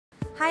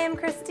Hi, I'm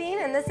Christine,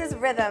 and this is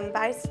Rhythm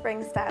by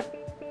Springstep.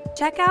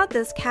 Check out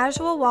this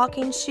casual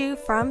walking shoe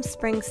from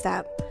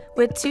Springstep.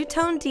 With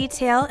two-tone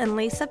detail and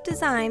lace-up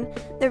design,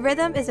 the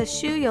Rhythm is a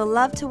shoe you'll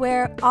love to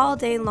wear all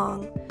day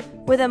long.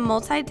 With a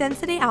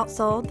multi-density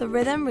outsole, the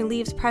Rhythm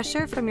relieves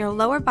pressure from your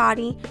lower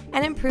body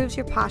and improves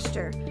your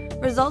posture,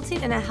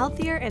 resulting in a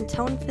healthier and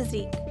toned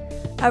physique.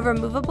 A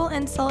removable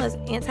insole is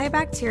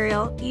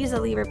antibacterial,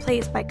 easily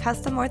replaced by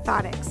custom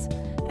orthotics.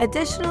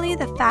 Additionally,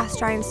 the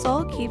fast-drying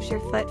sole keeps your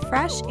foot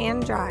fresh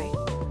and dry.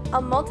 A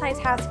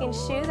multitasking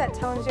shoe that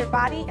tones your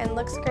body and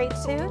looks great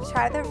too,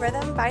 try the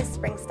Rhythm by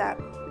Springstep.